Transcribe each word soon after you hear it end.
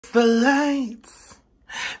The lights,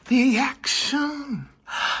 the action,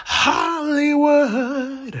 Hollywood.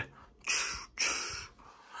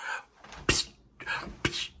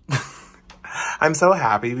 I'm so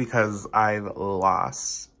happy because I've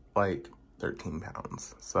lost like 13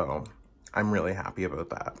 pounds. So I'm really happy about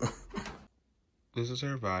that. This is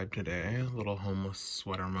our vibe today. A little homeless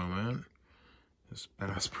sweater moment. This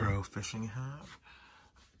Bass Pro fishing hat.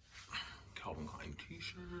 Calvin Klein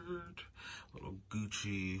t-shirt. Little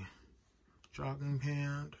Gucci jogging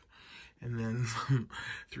pant. And then some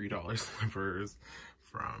 $3 slippers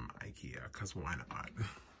from Ikea, because why not?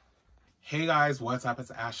 Hey guys, what's up?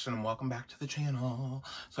 It's Ashton and welcome back to the channel.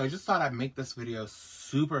 So I just thought I'd make this video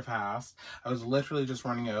super fast. I was literally just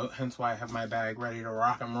running out, hence why I have my bag ready to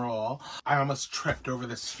rock and roll. I almost tripped over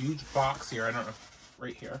this huge box here. I don't know,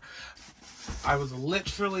 right here. I was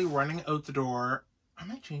literally running out the door. I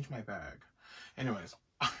might change my bag. Anyways,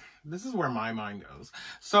 this is where my mind goes.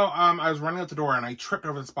 So I was running out the door and I tripped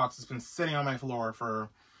over this box. It's been sitting on my floor for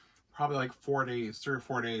probably like 4 days, 3 or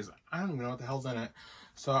 4 days. I don't even know what the hell's in it.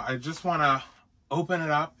 So I just want to open it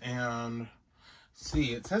up and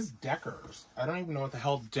see. It says Deckers. I don't even know what the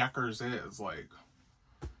hell Deckers is. Like,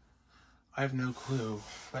 I have no clue.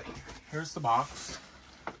 But here's the box.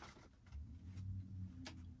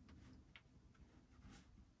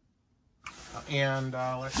 And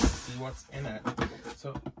let's see what's in it.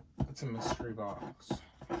 So it's a mystery box.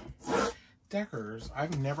 Deckers.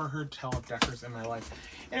 I've never heard tell of Deckers in my life.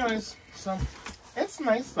 Anyways, so it's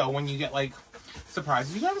nice though when you get like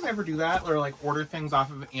surprises. You guys ever do that? Or like order things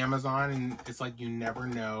off of Amazon and it's like you never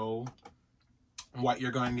know what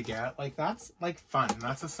you're going to get? Like that's like fun.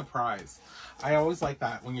 That's a surprise. I always like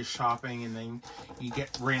that when you're shopping and then you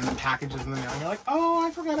get random packages in the mail and you're like, oh,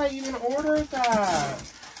 I forgot I even ordered that.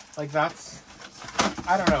 Like that's,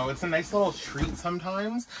 I don't know, it's a nice little treat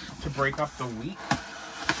sometimes to break up the week.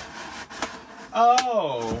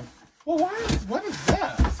 Oh, well, what is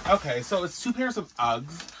this? Okay, so it's 2 pairs of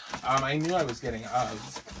Uggs. I knew I was getting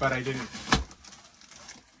Uggs, but I didn't.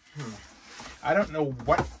 I don't know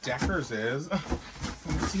what Deckers is.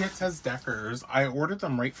 See, it says Deckers. I ordered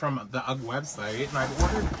them right from the Ugg website, and I've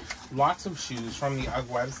ordered lots of shoes from the Ugg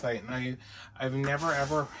website, and I've never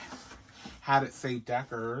ever had it say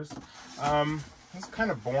Deckers. It's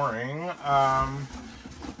kind of boring,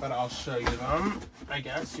 but I'll show you them. I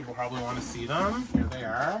guess you will probably want to see them. Here they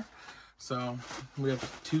are. So we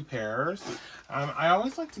have 2 pairs. I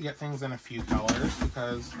always like to get things in a few colors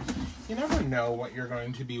because you never know what you're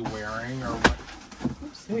going to be wearing or what,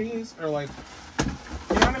 oopsies, or like,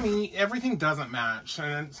 you know what I mean? Everything doesn't match,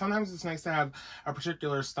 and sometimes it's nice to have a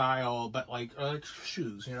particular style, but like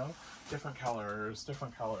shoes, you know, different colors.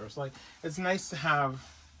 Like it's nice to have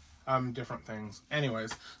different things.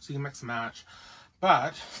 Anyways, so you can mix and match.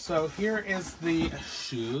 But so here is the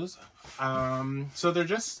shoes. So they're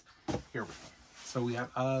just here we go. So we have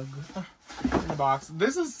Ugg in the box.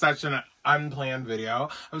 This is such an unplanned video.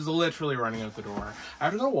 I was literally running out the door. I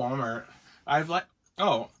have to go to Walmart. I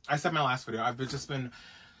said my last video, I've just been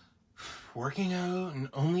working out and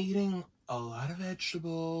only eating a lot of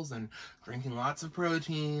vegetables and drinking lots of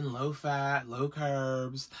protein, low fat, low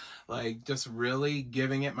carbs, like just really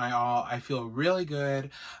giving it my all. I feel really good.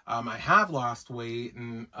 I have lost weight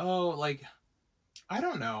and like, I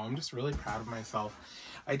don't know. I'm just really proud of myself.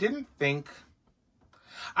 I didn't think,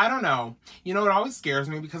 I don't know. You know, it always scares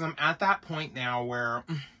me because I'm at that point now where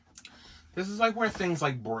this is like where things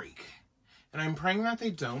like break. And I'm praying that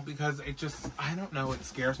they don't because it just, I don't know, it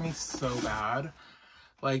scares me so bad.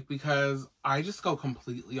 Like, because I just go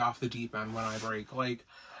completely off the deep end when I break. Like,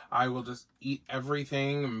 I will just eat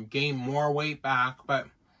everything and gain more weight back. But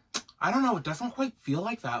I don't know, it doesn't quite feel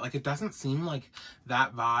like that. Like, it doesn't seem like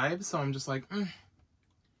that vibe. So I'm just like,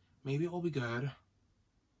 maybe it will be good.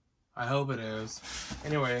 I hope it is.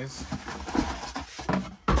 Anyways.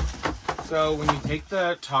 So when you take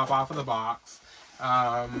the top off of the box,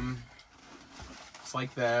 it's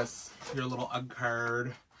like this. Your little Ugg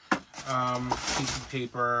card. Piece of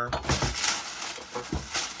paper,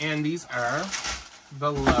 and these are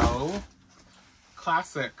the low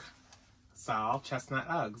classic style chestnut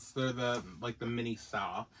Uggs. They're the mini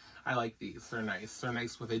style. I like these. They're nice. They're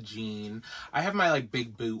nice with a jean. I have my like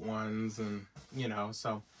big boot ones, and you know,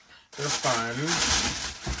 so they're fun.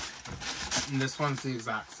 And this one's the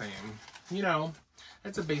exact same. You know,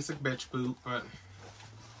 it's a basic bitch boot, but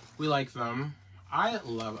we like them. I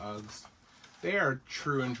love Uggs. They are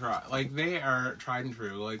true and tried. Like, they are tried and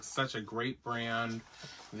true. Like, such a great brand.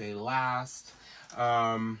 They last.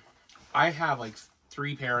 I have, like,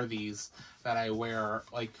 3 pair of these that I wear,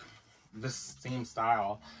 like, this same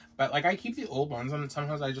style. But like I keep the old ones, and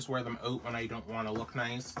sometimes I just wear them out when I don't want to look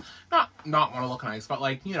nice. Not want to look nice, but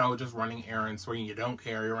like, you know, just running errands where you don't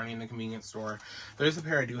care, you're running the convenience store. There's a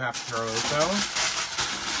pair I do have to throw out though.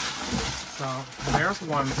 So there's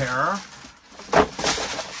one pair.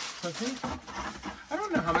 I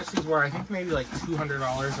don't know how much these were. I think maybe like $200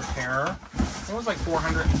 a pair. It was like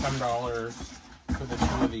 $400 and some dollars for the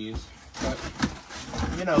 2 of these. But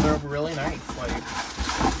you know, they're really nice. Like,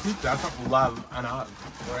 who doesn't love an UGG,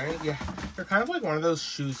 right? Yeah, they're kind of like one of those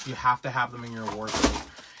shoes you have to have them in your wardrobe.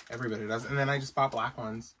 Everybody does. And then I just bought black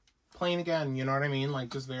ones. Plain again, you know what I mean? Like,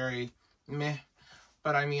 just very meh.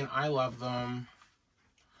 But I mean, I love them.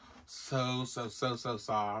 So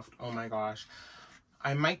soft. Oh my gosh.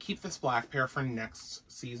 I might keep this black pair for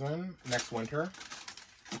next season, next winter.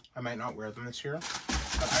 I might not wear them this year,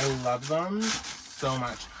 but I love them so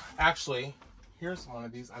much. Actually, here's one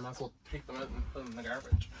of these. I might as well take them out and put them in the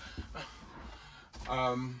garbage.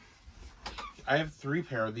 I have 3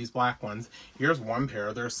 pair of these black ones. Here's one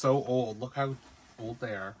pair. They're so old. Look how old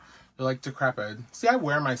they are. They're like decrepit. See, I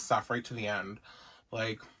wear my stuff right to the end.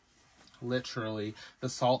 Like, literally, the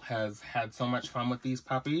salt has had so much fun with these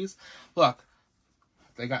puppies. Look,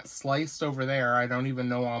 they got sliced over there. I don't even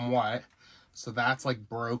know on what. So that's like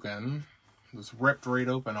broken. It was ripped right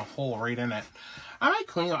open, a hole right in it. I might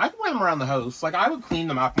clean them. I can wear them around the house. Like, I would clean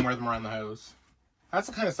them up and wear them around the house. That's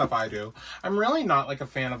the kind of stuff I do. I'm really not like a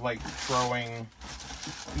fan of like throwing,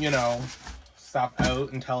 you know, stuff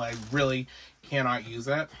out until I really cannot use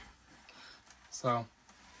it. So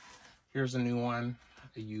here's a new one,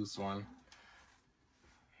 a used one.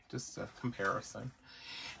 Just a comparison.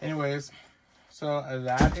 Anyways, so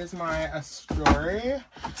that is my story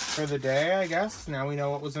for the day, I guess. Now we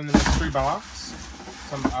know what was in the mystery box.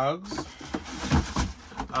 Some Uggs.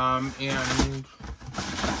 And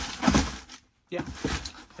yeah,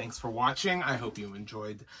 thanks for watching. I hope you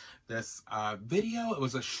enjoyed this video. It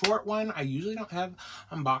was a short one. I usually don't have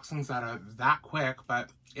unboxings that are that quick,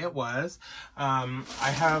 but it was. I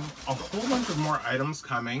have a whole bunch of more items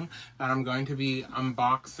coming that I'm going to be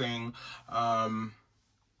unboxing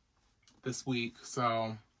this week,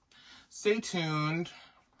 so stay tuned.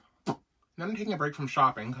 Then I'm taking a break from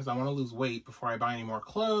shopping because I want to lose weight before I buy any more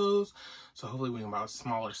clothes, so hopefully we can buy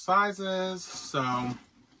smaller sizes. So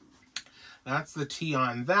that's the tea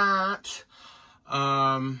on that.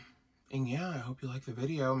 And yeah, I hope you like the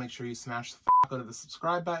video. Make sure you smash the out of the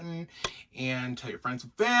subscribe button and tell your friends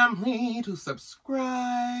and family to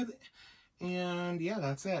subscribe. And yeah,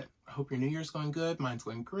 that's it. I hope your New Year's going good. Mine's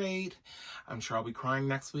going great. I'm sure I'll be crying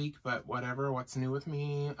next week, but whatever. What's new with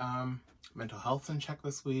me? Mental health's in check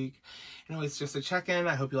this week. Anyways, just a check-in.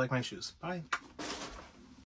 I hope you like my shoes. Bye.